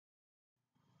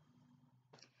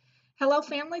Hello,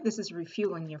 family. This is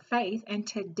Refueling Your Faith, and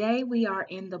today we are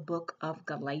in the book of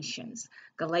Galatians.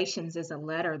 Galatians is a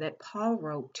letter that Paul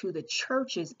wrote to the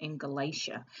churches in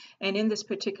Galatia. And in this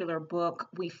particular book,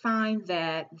 we find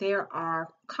that there are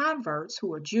converts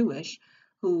who are Jewish,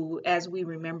 who, as we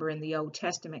remember in the Old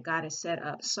Testament, God has set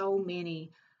up so many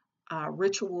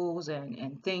rituals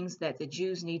and things that the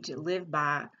Jews need to live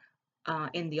by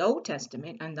in the Old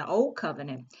Testament and the Old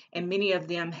Covenant, and many of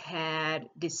them had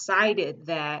decided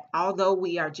that although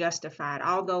we are justified,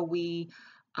 although we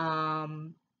are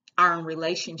in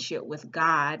relationship with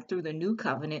God through the New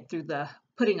Covenant, through the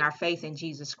putting our faith in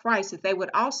Jesus Christ, that they would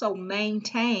also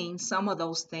maintain some of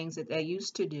those things that they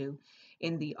used to do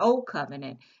in the Old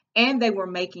Covenant, and they were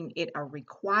making it a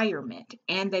requirement,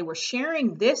 and they were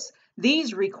sharing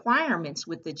these requirements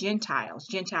with the Gentiles.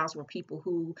 Gentiles were people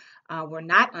who were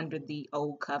not under the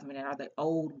old covenant or the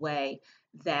old way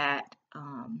that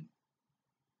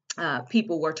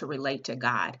people were to relate to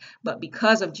God. But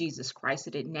because of Jesus Christ,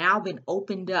 it had now been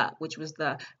opened up, which was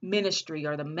the ministry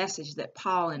or the message that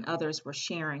Paul and others were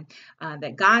sharing,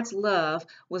 that God's love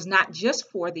was not just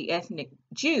for the ethnic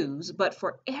Jews, but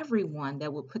for everyone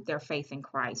that would put their faith in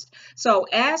Christ. So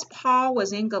as Paul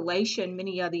was in Galatia and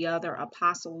many of the other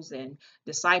apostles and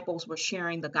disciples were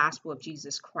sharing the gospel of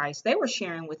Jesus Christ, they were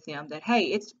sharing with them that, hey,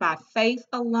 it's by faith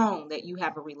alone that you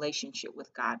have a relationship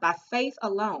with God. By faith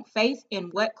alone, faith in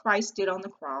what Christ did on the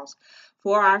cross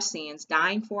for our sins,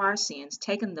 dying for our sins,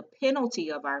 taking the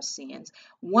penalty of our sins.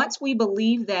 Once we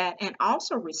believe that and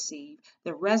also receive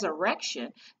the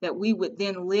resurrection, that we would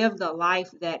then live the life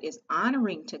that is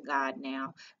honoring to God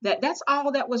now, that's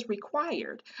all that was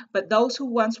required. But those who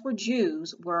once were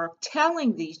Jews were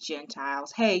telling these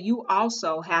Gentiles, hey, you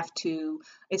also have to,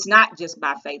 it's not just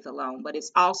by faith alone, but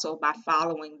it's also by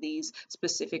following these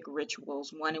specific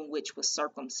rituals, one in which was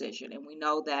circumcision. And we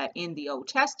know that in the Old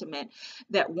Testament,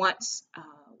 that once,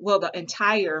 the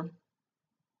entire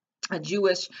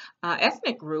Jewish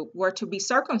ethnic group were to be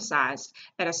circumcised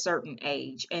at a certain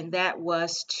age, and that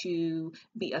was to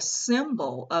be a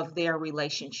symbol of their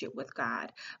relationship with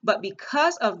God. But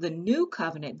because of the new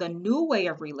covenant, the new way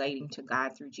of relating to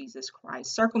God through Jesus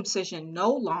Christ, circumcision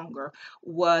no longer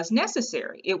was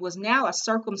necessary. It was now a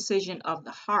circumcision of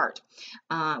the heart,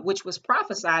 which was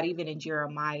prophesied even in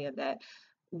Jeremiah, that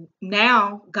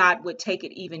now God would take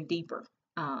it even deeper.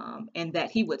 And that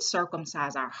he would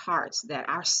circumcise our hearts, that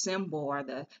our symbol or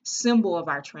the symbol of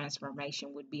our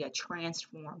transformation would be a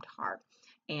transformed heart.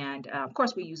 And of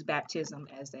course, we use baptism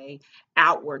as a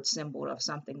outward symbol of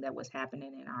something that was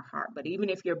happening in our heart. But even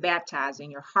if you're baptized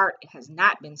and your heart has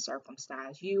not been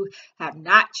circumcised, you have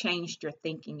not changed your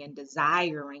thinking and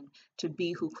desiring to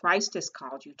be who Christ has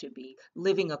called you to be,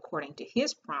 living according to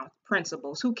his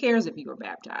principles. Who cares if you were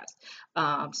baptized?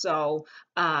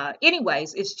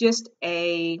 Anyways, it's just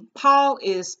Paul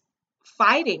is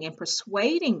fighting and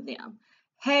persuading them.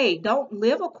 Hey, don't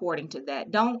live according to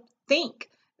that. Don't think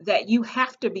that you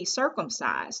have to be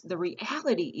circumcised. The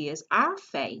reality is our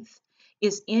faith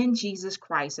is in Jesus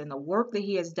Christ and the work that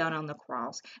he has done on the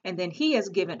cross. And then he has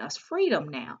given us freedom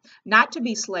now, not to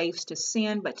be slaves to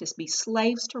sin, but to be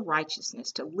slaves to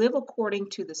righteousness, to live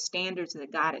according to the standards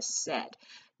that God has set.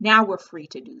 Now we're free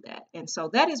to do that. And so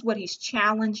that is what he's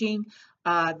challenging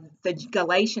the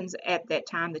Galatians at that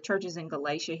time, the churches in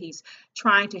Galatia. He's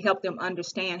trying to help them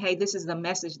understand, hey, this is the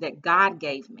message that God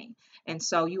gave me. And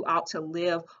so you ought to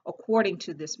live according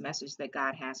to this message that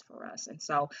God has for us. And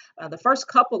so the first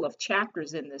couple of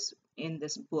chapters in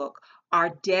this book are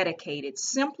dedicated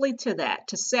simply to that,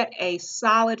 to set a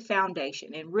solid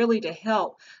foundation and really to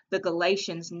help the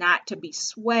Galatians not to be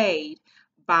swayed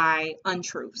by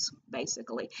untruths,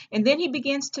 basically. And then he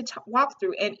begins to walk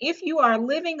through, and if you are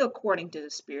living according to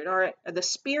the Spirit, or the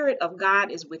Spirit of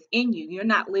God is within you, you're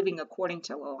not living according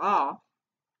to the law,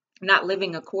 not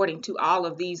living according to all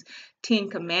of these 10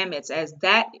 commandments,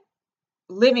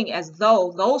 living as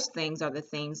though those things are the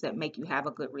things that make you have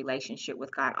a good relationship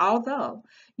with God, although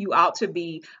you ought to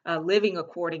be living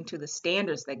according to the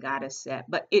standards that God has set.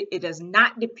 But it does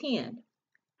not depend.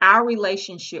 Our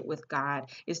relationship with God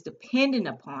is dependent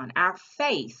upon our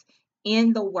faith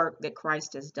in the work that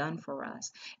Christ has done for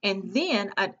us. And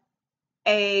then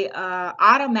a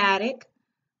automatic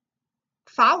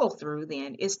follow through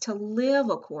then is to live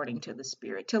according to the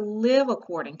Spirit, to live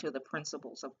according to the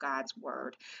principles of God's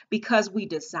word, because we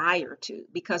desire to,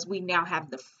 because we now have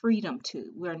the freedom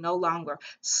to. We're no longer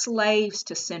slaves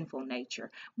to sinful nature,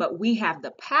 but we have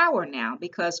the power now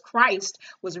because Christ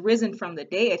was risen from the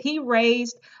dead. He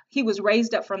was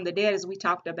raised up from the dead, as we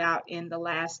talked about in the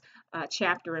last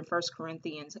chapter in 1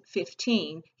 Corinthians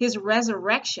 15, his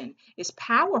resurrection is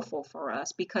powerful for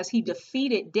us because he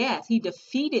defeated death, he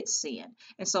defeated sin.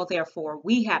 And so therefore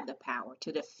we have the power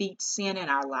to defeat sin in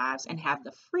our lives and have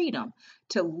the freedom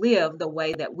to live the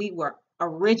way that we were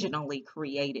originally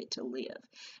created to live.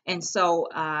 And so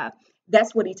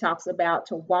that's what he talks about,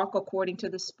 to walk according to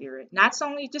the Spirit. Not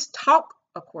only just talk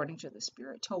according to the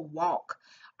Spirit, to walk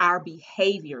our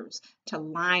behaviors to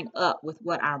line up with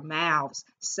what our mouths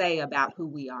say about who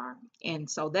we are. And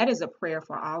so that is a prayer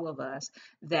for all of us,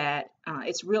 that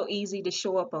it's real easy to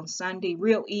show up on Sunday,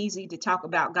 real easy to talk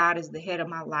about God as the head of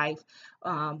my life,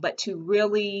 but to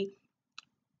really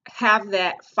have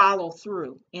that follow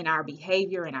through in our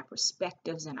behavior and our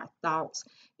perspectives and our thoughts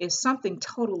is something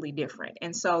totally different.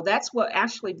 And so that's what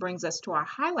actually brings us to our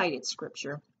highlighted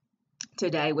scripture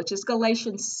today, which is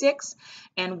Galatians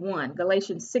 6:1.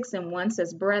 Galatians 6:1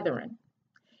 says, "Brethren,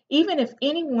 even if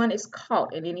anyone is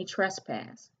caught in any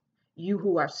trespass, you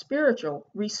who are spiritual,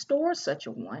 restore such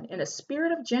a one in a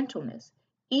spirit of gentleness,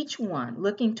 each one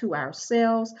looking to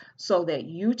ourselves, so that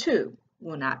you too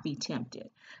will not be tempted."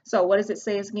 So what does it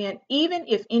say again? Even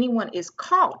if anyone is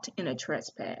caught in a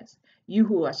trespass, you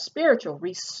who are spiritual,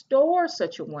 restore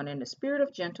such a one in a spirit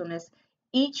of gentleness,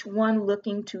 each one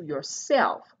looking to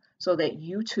yourself, so that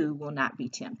you too will not be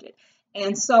tempted.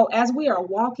 And so as we are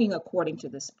walking according to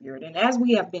the Spirit, and as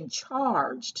we have been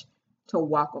charged to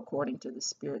walk according to the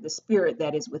Spirit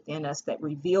that is within us, that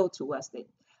revealed to us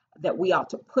that we ought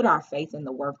to put our faith in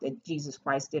the work that Jesus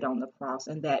Christ did on the cross,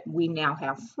 and that we now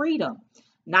have freedom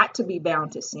not to be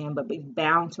bound to sin, but be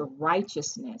bound to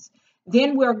righteousness.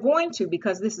 Then we're going to,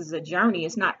 because this is a journey,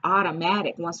 it's not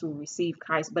automatic once we receive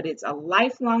Christ, but it's a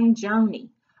lifelong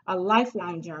journey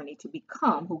to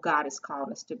become who God has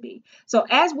called us to be. So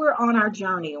as we're on our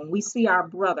journey and we see our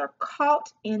brother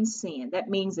caught in sin, that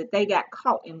means that they got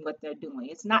caught in what they're doing.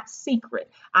 It's not secret.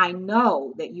 I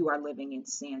know that you are living in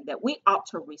sin, that we ought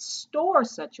to restore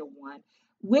such a one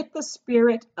with the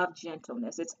spirit of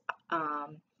gentleness.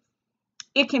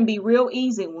 It can be real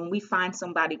easy when we find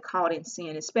somebody caught in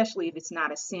sin, especially if it's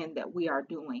not a sin that we are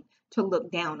doing, to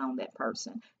look down on that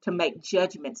person, to make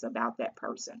judgments about that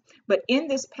person. But in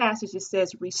this passage, it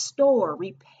says restore,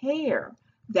 repair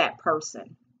that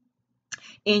person.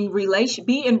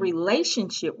 Be in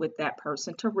relationship with that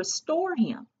person to restore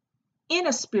him in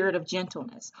a spirit of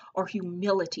gentleness or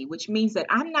humility, which means that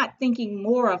I'm not thinking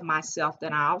more of myself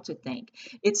than I ought to think.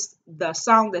 It's the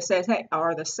song that says, hey,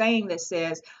 or the saying that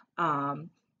says,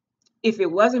 if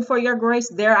it wasn't for your grace,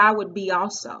 there I would be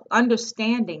also.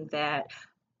 Understanding that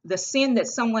the sin that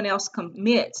someone else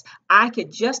commits, I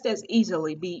could just as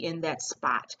easily be in that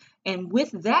spot. And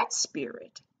with that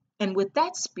spirit,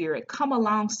 come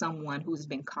along someone who's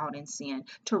been caught in sin,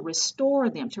 to restore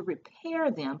them, to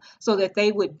repair them, so that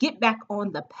they would get back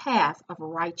on the path of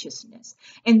righteousness.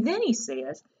 And then he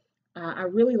says, I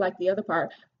really like the other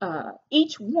part,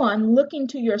 each one looking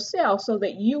to yourself so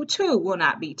that you too will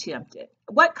not be tempted.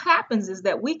 What happens is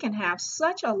that we can have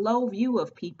such a low view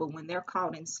of people when they're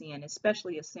caught in sin,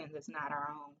 especially a sin that's not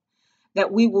our own,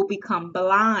 that we will become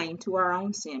blind to our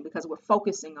own sin because we're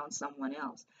focusing on someone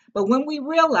else. But when we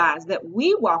realize that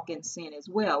we walk in sin as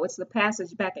well, it's the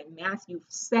passage back in Matthew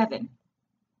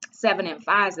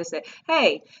 7:5 that said,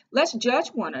 hey, let's judge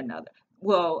one another.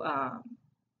 Well,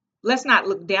 let's not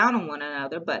look down on one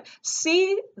another, but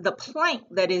see the plank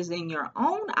that is in your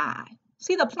own eye.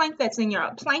 See the plank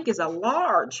plank is a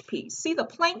large piece. See the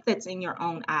plank that's in your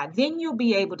own eye. Then you'll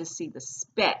be able to see the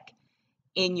speck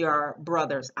in your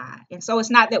brother's eye. And so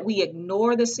it's not that we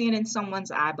ignore the sin in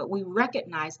someone's eye, but we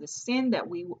recognize the sin that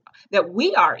we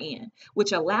are in,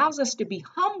 which allows us to be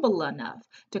humble enough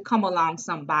to come along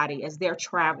somebody as they're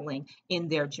traveling in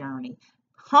their journey.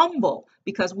 Humble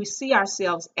because we see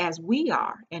ourselves as we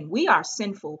are, and we are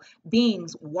sinful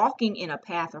beings walking in a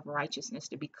path of righteousness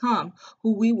to become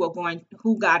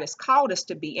who God has called us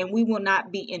to be. And we will not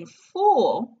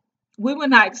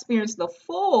experience the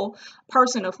full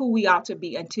person of who we ought to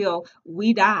be until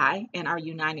we die and are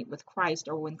united with Christ,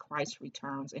 or when Christ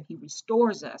returns and he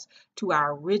restores us to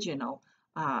our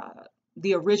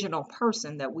the original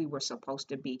person that we were supposed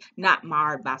to be, not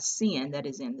marred by sin that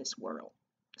is in this world.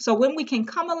 So when we can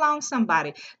come along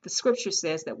somebody, the scripture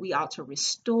says that we ought to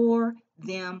restore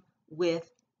them with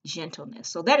gentleness.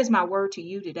 So that is my word to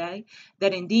you today,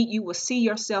 that indeed you will see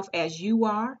yourself as you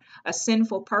are, a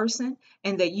sinful person,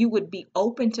 and that you would be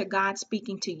open to God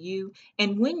speaking to you.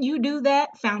 And when you do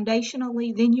that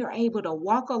foundationally, then you're able to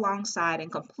walk alongside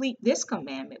and complete this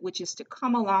commandment, which is to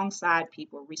come alongside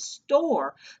people,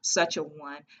 restore such a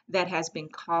one that has been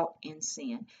caught in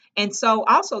sin. And so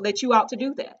also that you ought to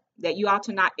do that that you ought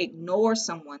to not ignore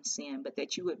someone's sin, but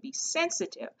that you would be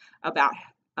sensitive about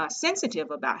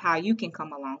how you can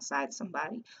come alongside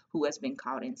somebody who has been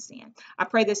caught in sin. I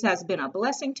pray this has been a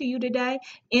blessing to you today.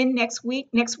 Next week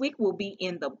we'll be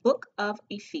in the book of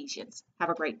Ephesians. Have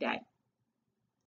a great day.